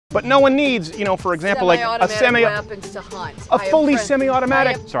But no one needs, you know, for example, like a weapons to hunt. A fully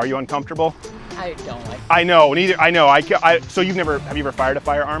semi-automatic. So are you uncomfortable? I don't like. I know, neither. I know. So have you ever fired a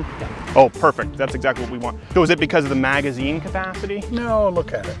firearm? No. Oh, perfect. That's exactly what we want. So is it because of the magazine capacity? No,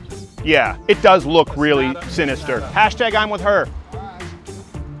 look at it. Yeah, it does look really sinister. Hashtag I'm with her.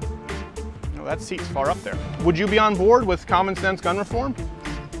 Oh, that seat's far up there. Would you be on board with common sense gun reform?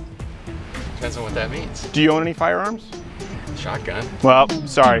 Depends on what that means. Do you own any firearms? Shotgun. Well,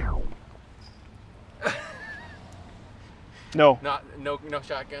 sorry. No. No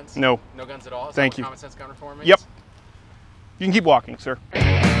shotguns? No. No guns at all? Is Thank that what you. Common sense gun reform means? Yep. You can keep walking, sir.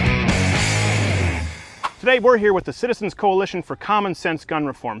 Today we're here with the Citizens Coalition for Common Sense Gun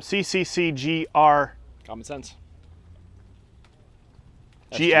Reform, CCCGR. Common sense.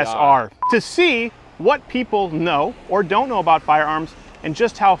 GSR. To see what people know or don't know about firearms and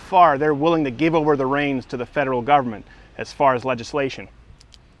just how far they're willing to give over the reins to the federal government as far as legislation.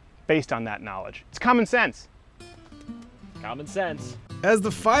 Based on that knowledge. It's common sense. Common sense. As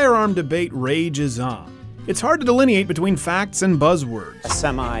the firearm debate rages on, it's hard to delineate between facts and buzzwords. A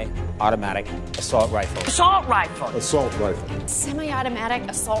semi-automatic assault rifle. Assault rifle. Assault rifle. Semi-automatic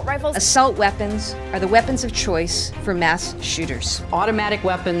assault rifles. Assault weapons are the weapons of choice for mass shooters. Automatic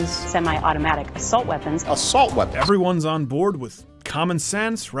weapons. Semi-automatic assault weapons. Assault weapons. Everyone's on board with common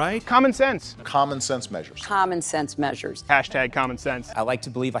sense, right? Common sense. Common sense measures. Common sense measures. Hashtag common sense. I like to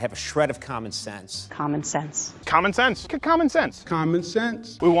believe I have a shred of common sense. Common sense. Common sense. Common sense. Common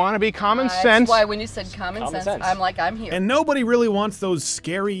sense. We want to be common sense. That's why when you said common sense, I'm like, I'm here. And nobody really wants those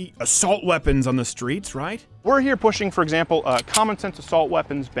scary assault weapons on the streets, right? We're here pushing, for example, a common sense assault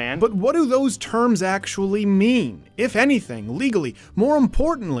weapons ban. But what do those terms actually mean, if anything, legally? More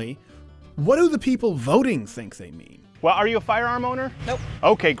importantly, what do the people voting think they mean? Well, are you a firearm owner? Nope.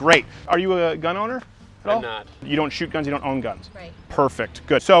 Okay, great. Are you a gun owner at all? I'm not. You don't shoot guns, you don't own guns? Right. Perfect,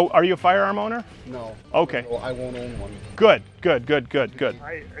 good. So, are you a firearm owner? No. Okay. Well, I won't own one. Good.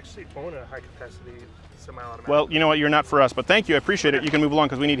 I actually own a high-capacity semi-automatic. Well, you know what, you're not for us, but thank you, I appreciate it. You can move along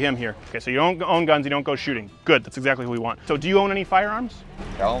because we need him here. Okay, so you don't own guns, you don't go shooting. Good, that's exactly who we want. So do you own any firearms?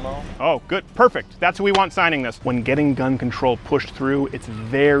 Hell no. Oh, good, perfect. That's who we want signing this. When getting gun control pushed through, it's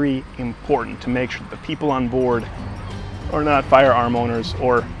very important to make sure that the people on board are not firearm owners,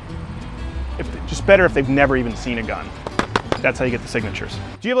 or just better if they've never even seen a gun. That's how you get the signatures.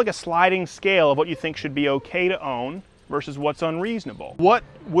 Do you have like a sliding scale of what you think should be okay to own versus what's unreasonable? What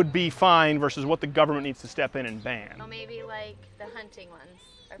would be fine versus what the government needs to step in and ban? Well, maybe like the hunting ones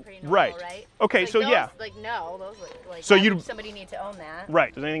are pretty normal, right? Okay, like so those, yeah. Like no, those look like so somebody need to own that.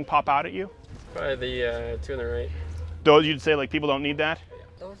 Right. Does anything pop out at you? Probably the two on the right. Those you'd say like people don't need that?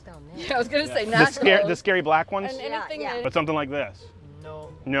 Those down there. Yeah, I was gonna say not the scary black ones? And anything But something like this? No.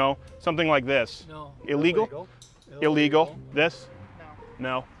 No. Something like this? No. Illegal? Illegal. This?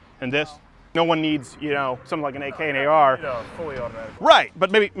 No. And this? No one needs, you know, something like an AK and AR. You know, fully automatic. Right,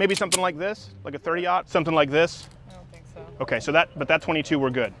 but maybe something like this, like a 30-aught, something like this. I don't think so. Okay, so that 22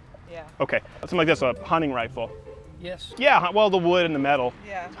 we're good. Yeah. Okay, something like this, a hunting rifle. Yes. Yeah, well, the wood and the metal.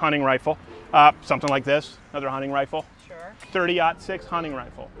 Yeah. Hunting rifle. Something like this, another hunting rifle. Sure. 30-06 hunting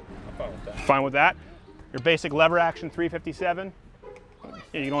rifle. I'm fine with that. Fine with that. Your basic lever action 357.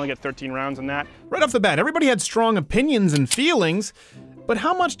 Yeah, you can only get 13 rounds in that. Right off the bat, everybody had strong opinions and feelings, but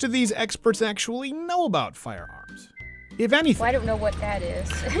how much do these experts actually know about firearms? If anything. Well, I don't know what that is.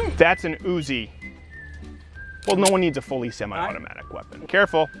 That's an Uzi. Well, no one needs a fully semi-automatic weapon.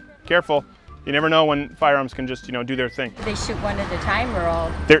 Careful, careful. You never know when firearms can just, you know, do their thing. Do they shoot one at a time or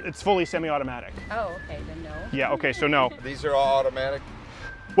all? It's fully semi-automatic. Oh, okay, then no. Yeah, okay, so no. These are all automatic?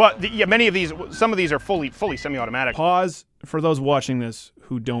 Well, yeah, some of these are fully semi-automatic. Pause for those watching this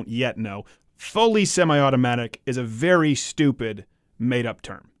who don't yet know. Fully semi-automatic is a very stupid, made-up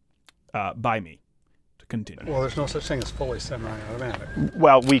term by me. To continue. Well, there's no such thing as fully semi-automatic.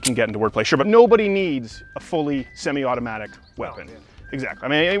 Well, we can get into wordplay, sure, but nobody needs a fully semi-automatic weapon. Oh, yeah. Exactly.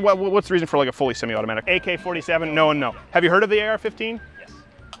 I mean, what's the reason for like a fully semi-automatic? AK-47, no one knows. Have you heard of the AR-15? Yes.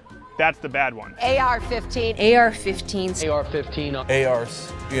 That's the bad one. AR-15. AR-15s. AR-15.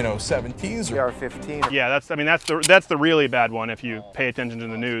 ARs, you know, 17s. AR-15. Yeah, that's the really bad one if you pay attention to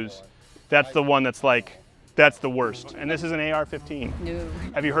the news. That's the one that's like, that's the worst. And this is an AR-15. No.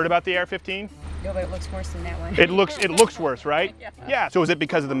 Have you heard about the AR-15? No, but it looks worse than that one. It looks worse, right? Yeah. Yeah. So is it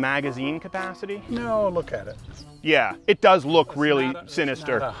because of the magazine capacity? No, look at it. Yeah, it does look really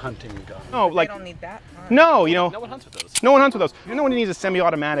sinister. It's not a hunting gun. No, like They don't need that. no, you know. No one hunts with those. No one hunts with those. No one needs a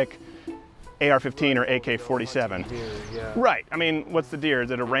semi-automatic AR-15 or AK-47. Deer, yeah. Right. I mean, what's the deer? Is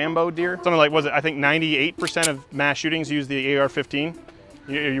it a Rambo deer? Something like, was it? I think 98% of mass shootings use the AR-15.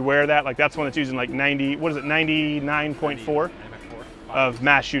 Are you aware of that? Like that's one that's using like 90. What is it? 99.4. of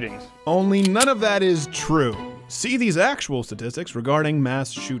mass shootings. Only none of that is true. See these actual statistics regarding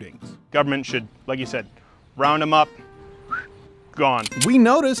mass shootings. Government should, like you said, round them up, gone. We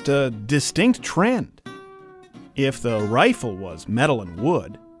noticed a distinct trend. If the rifle was metal and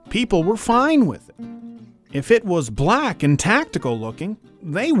wood, people were fine with it. If it was black and tactical looking,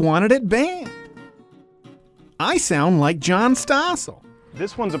 they wanted it banned. I sound like John Stossel.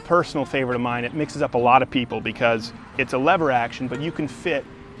 This one's a personal favorite of mine. It mixes up a lot of people because it's a lever action, but you can fit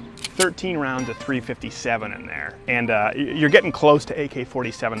 13 rounds of .357 in there. And you're getting close to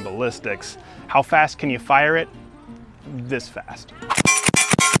AK-47 ballistics. How fast can you fire it? This fast.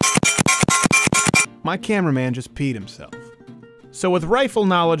 My cameraman just peed himself. So with rifle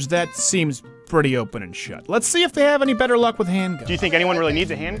knowledge, that seems pretty open and shut. Let's see if they have any better luck with handguns. Do you think anyone really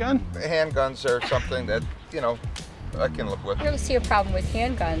needs a handgun? Handguns are something that, you know, I can live with. I don't see a problem with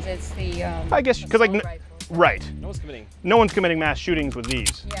handguns. It's the I guess because like right. No one's committing mass shootings with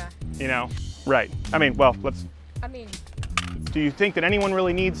these. Yeah. You know, right. I mean, well, let's. I mean. Do you think that anyone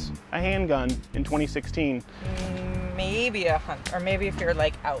really needs a handgun in 2016? Maybe a hunt, or maybe if you're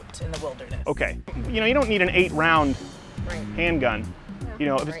like out in the wilderness. Okay. You know, you don't need an 8-round handgun. You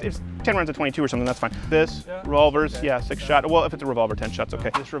know, if it's 10 rounds of 22 or something, that's fine. This, revolvers, yeah, 6-shot. Well, if it's a revolver, 10 shots,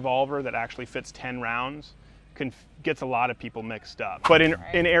 okay. This revolver that actually fits 10 rounds gets a lot of people mixed up. But in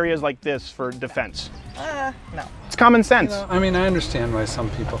areas like this for defense. No. It's common sense. You know, I mean, I understand why some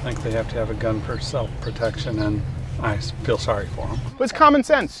people think they have to have a gun for self-protection, and I feel sorry for them. But it's common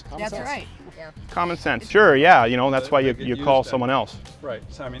sense. That's right. Common sense. Sure, yeah, you know, that's why you call someone else. Right.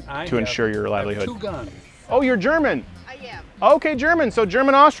 So, I mean, to ensure your livelihood. 2 guns. Oh, you're German. I am. Okay, German. So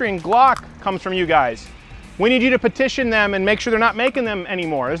German-Austrian Glock comes from you guys. We need you to petition them and make sure they're not making them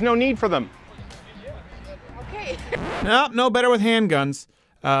anymore. There's no need for them. Okay. Nope, no better with handguns.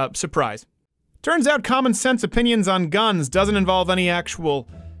 Surprise. Turns out common sense opinions on guns doesn't involve any actual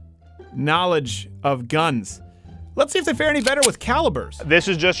knowledge of guns. Let's see if they fare any better with calibers. This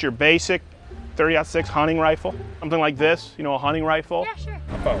is just your basic 30-06 hunting rifle. Something like this, you know, a hunting rifle. Yeah, sure.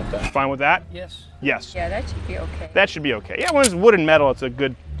 I'm fine with that. Fine with that? Yes. Yes. Yeah, that should be okay. That should be okay. Yeah, when it's wood and metal, it's a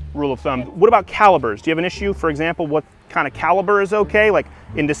good rule of thumb. What about calibers? Do you have an issue, for example, what kind of caliber is okay? Like,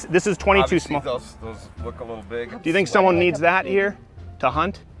 in this is 22 Obviously, small. those look a little big. Do you think someone needs that here to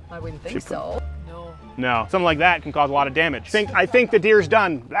hunt? I wouldn't think so. No, something like that can cause a lot of damage. I think the deer's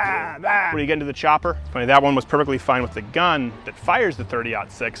done. Blah, blah. When you get into the chopper, funny, that one was perfectly fine with the gun that fires the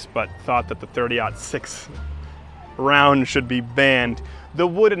 30-06, but thought that the 30-06 round should be banned. The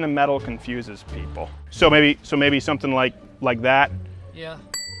wood and the metal confuses people. So maybe something like that. Yeah.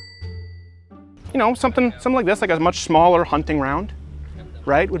 You know, something like this, like a much smaller hunting round,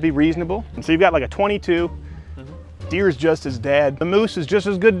 right? Would be reasonable. And so you've got like a 22. Deer's just as dead. The moose is just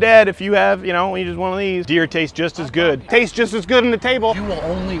as good dead if you have, you know, you just one of these. Deer tastes just as good. Tastes just as good on the table. You will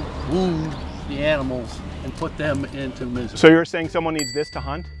only wound the animals and put them into misery. So you're saying someone needs this to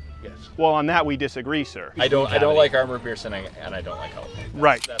hunt? Yes. Well, on that we disagree, sir. I don't like armor piercing and I don't like health.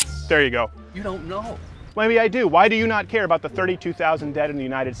 Right. There you go. You don't know. Maybe I do. Why do you not care about the 32,000 dead in the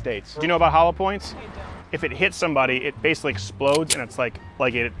United States? Do you know about hollow points? If it hits somebody, it basically explodes, and it's like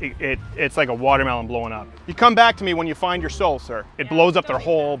it's like a watermelon blowing up. You come back to me when you find your soul, sir. It blows up their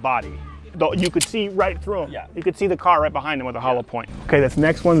whole body. You could see right through them. Yeah. You could see the car right behind them with a hollow point. Okay, this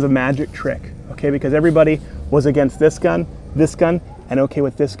next one's a magic trick. Okay, because everybody was against this gun, and okay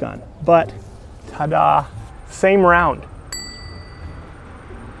with this gun. But, ta-da, same round.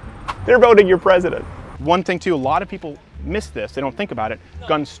 They're voting your president. One thing too, a lot of people miss this, they don't think about it,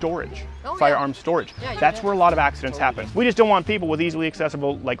 gun storage, firearm storage. That's where a lot of accidents happen. We just don't want people with easily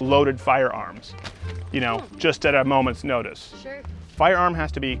accessible, like loaded firearms, you know, just at a moment's notice. Sure. Firearm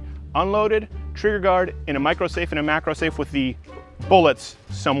has to be unloaded, trigger guard, in a micro safe and a macro safe with the bullets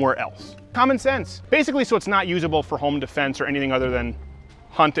somewhere else. Common sense. Basically, so it's not usable for home defense or anything other than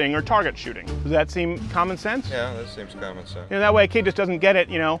hunting or target shooting. Does that seem common sense? Yeah, that seems common sense. You know, that way a kid just doesn't get it,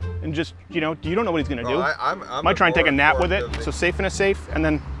 you know, and just, you know, you don't know what he's gonna do. Might try and take a nap with it, so safe in a safe, and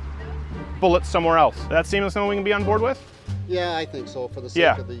then bullets somewhere else. Does that seem like something we can be on board with? Yeah, I think so, for the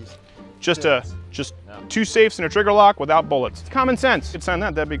sake of these. Just two safes and a trigger lock without bullets. It's common sense. It's on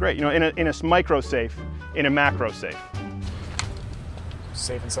that, that'd be great. You know, in a micro safe, in a macro safe.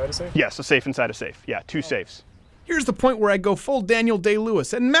 Safe inside a safe? Yes, a safe inside a safe. Yeah, 2 safes. Here's the point where I go full Daniel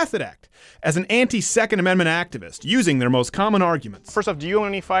Day-Lewis and method act as an anti-Second Amendment activist, using their most common arguments. First off, do you own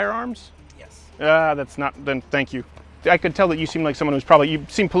any firearms? Yes. That's not, then thank you. I could tell that you seem like someone who's probably, you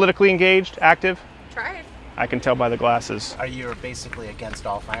seem politically engaged, active. Try it. I can tell by the glasses. Are you basically against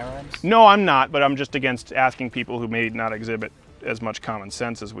all firearms? No, I'm not, but I'm just against asking people who may not exhibit as much common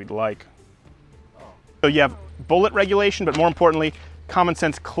sense as we'd like. So you have bullet regulation, but more importantly, common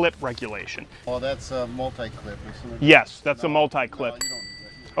sense clip regulation. Oh, that's a multi-clip, isn't it? Yes, that's a multi-clip. No, you don't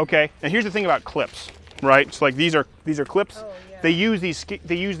need that. Okay, and here's the thing about clips, right? So like these are clips. Oh, yeah. They use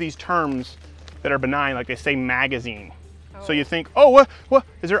these terms that are benign, like they say magazine. Oh. So you think, oh, what?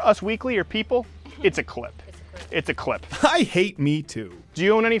 Is there Us Weekly or People? It's a clip. It's a clip. I hate Me Too. Do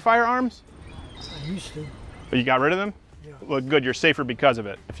you own any firearms? I used to. Oh, you got rid of them? Yeah. Well, good. You're safer because of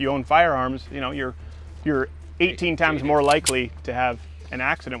it. If you own firearms, you know you're 18 times more likely to have an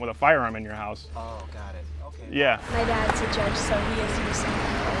accident with a firearm in your house. Oh, got it. Okay. Yeah. My dad's a judge, so he is using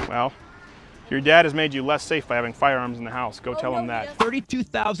them. Well, your dad has made you less safe by having firearms in the house. Go tell him that.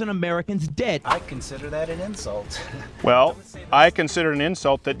 32,000 Americans dead. I consider that an insult. Well, I consider it an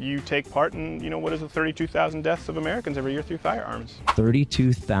insult that you take part in, what is the 32,000 deaths of Americans every year through firearms.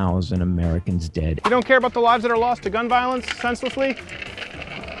 32,000 Americans dead. You don't care about the lives that are lost to gun violence senselessly?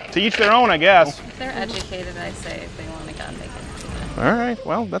 To each their own, I guess. If they're educated, I say if they want a gun, they can. All right,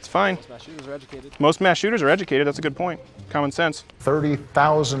 well, that's fine. Most mass shooters are educated. Most mass shooters are educated. That's a good point. Common sense.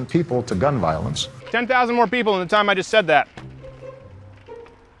 30,000 people to gun violence. 10,000 more people in the time I just said that.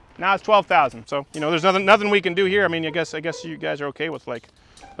 Now it's 12,000. So, there's nothing we can do here. I mean, I guess you guys are okay with like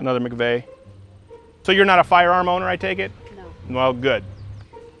another McVeigh. So you're not a firearm owner, I take it? No. Well, good.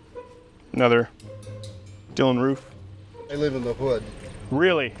 Another Dylan Roof. I live in the hood.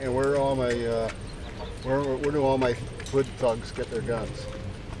 Really? And where all my where do all my hood thugs get their guns?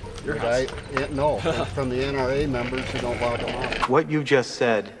 Your house? No, from the NRA members who don't lock them up. What you just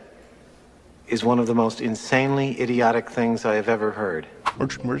said is one of the most insanely idiotic things I have ever heard. We're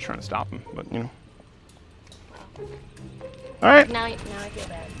just trying to stop them, but All right. Now I feel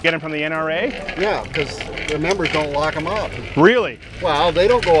bad. Get them from the NRA? Yeah, because their members don't lock them up. Really? Well, they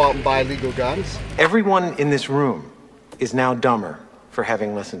don't go out and buy legal guns. Everyone in this room is now dumber for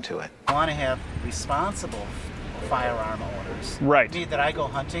having listened to it. I want to have responsible firearm owners. Right. Me that I go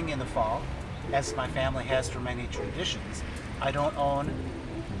hunting in the fall, as my family has for many traditions. I don't own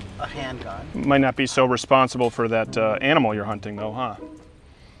a handgun. Might not be so responsible for that animal you're hunting, though, huh?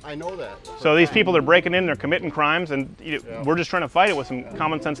 I know that. So these people are breaking in, they're committing crimes, and we're just trying to fight it with some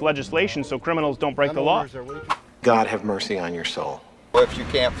common sense legislation so criminals don't break the law. God have mercy on your soul. Well, if you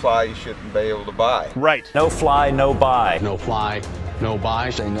can't fly, you shouldn't be able to buy. Right. No fly, no buy. No fly, no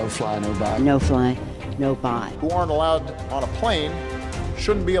buy. Say no fly, no buy. No fly, no buy. Who aren't allowed on a plane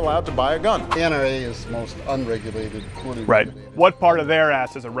shouldn't be allowed to buy a gun. The NRA is the most unregulated, fully Right. regulated. What part of their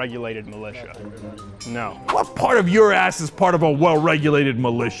ass is a regulated militia? No. What part of your ass is part of a well-regulated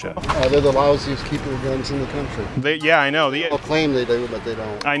militia? They're the lousiest keeper of guns in the country. Yeah, I know. They'll claim they do, but they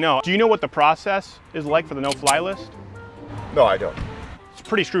don't. I know. Do you know what the process is like for the no-fly list? No, I don't. It's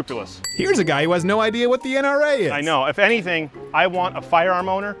pretty scrupulous. Here's a guy who has no idea what the NRA is. I know. If anything, I want a firearm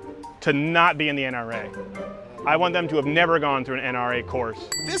owner to not be in the NRA. I want them to have never gone through an NRA course.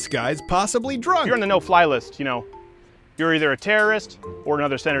 This guy's possibly drunk. If you're on the no-fly list, you're either a terrorist or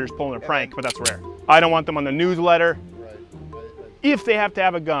another senator's pulling a prank, but that's rare. I don't want them on the newsletter. If they have to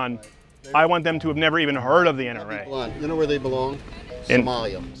have a gun, I want them to have never even heard of the NRA. You know where they belong? In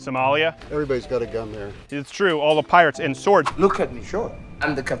Somalia. Somalia? Everybody's got a gun there. It's true, all the pirates and swords. Look at me, sure.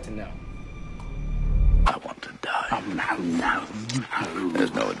 I'm the captain now. I want to die. Oh, no.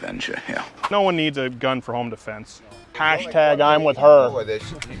 There's no adventure here. No one needs a gun for home defense. Hashtag I'm with her.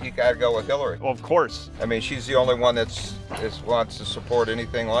 You gotta go with Hillary. Well, of course. I mean, she's the only one that wants to support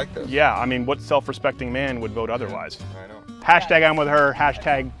anything like this. Yeah, I mean, what self-respecting man would vote otherwise? I know. Hashtag I'm with her,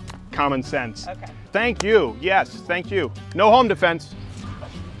 hashtag common sense. Okay. Thank you, yes, thank you. No home defense.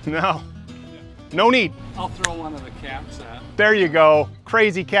 No. No need. I'll throw one of the caps at. There you go.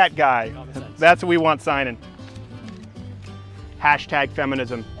 Crazy cat guy. That's what we want signing. Hashtag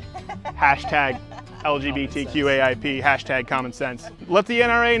feminism. Hashtag LGBTQAIP. Hashtag common sense. Let the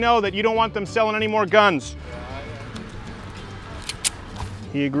NRA know that you don't want them selling any more guns.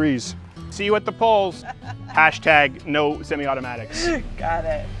 He agrees. See you at the polls. Hashtag no semi-automatics. Got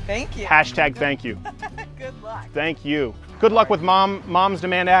it. Thank you. Hashtag thank you. Good luck. Thank you. Good luck with moms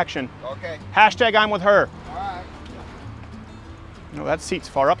demand action. Okay. Hashtag I'm with her. All right. No, that seat's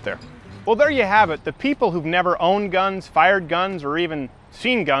far up there. Well, there you have it. The people who've never owned guns, fired guns, or even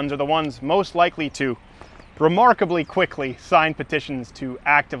seen guns are the ones most likely to remarkably quickly sign petitions to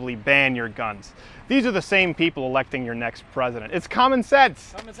actively ban your guns. These are the same people electing your next president. It's common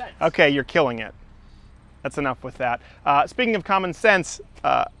sense. Common sense. Okay, you're killing it. That's enough with that. Speaking of common sense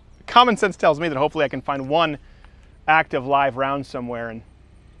tells me that hopefully I can find one active live round somewhere and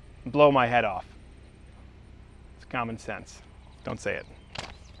blow my head off. It's common sense. Don't say it.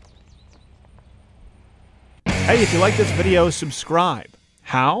 Hey, if you like this video, subscribe.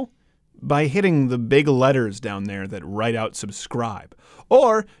 How? by hitting the big letters down there that write out subscribe.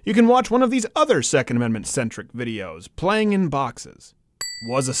 Or you can watch one of these other Second Amendment-centric videos, Playing in Boxes.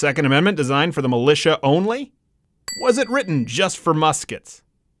 Was a Second Amendment designed for the militia only? Was it written just for muskets?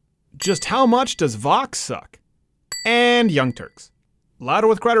 Just how much does Vox suck? And Young Turks.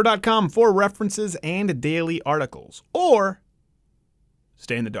 LouderWithCrowder.com for references and daily articles. Or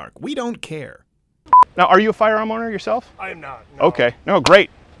stay in the dark. We don't care. Now, are you a firearm owner yourself? I am not. No. Okay. No, great.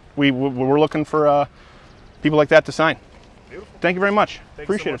 We're looking for people like that to sign. Beautiful. Thank you very much. Thank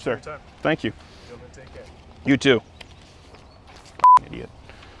Appreciate you so it, much sir. for your time. Thank you. Gentlemen, take care. You too. Idiot.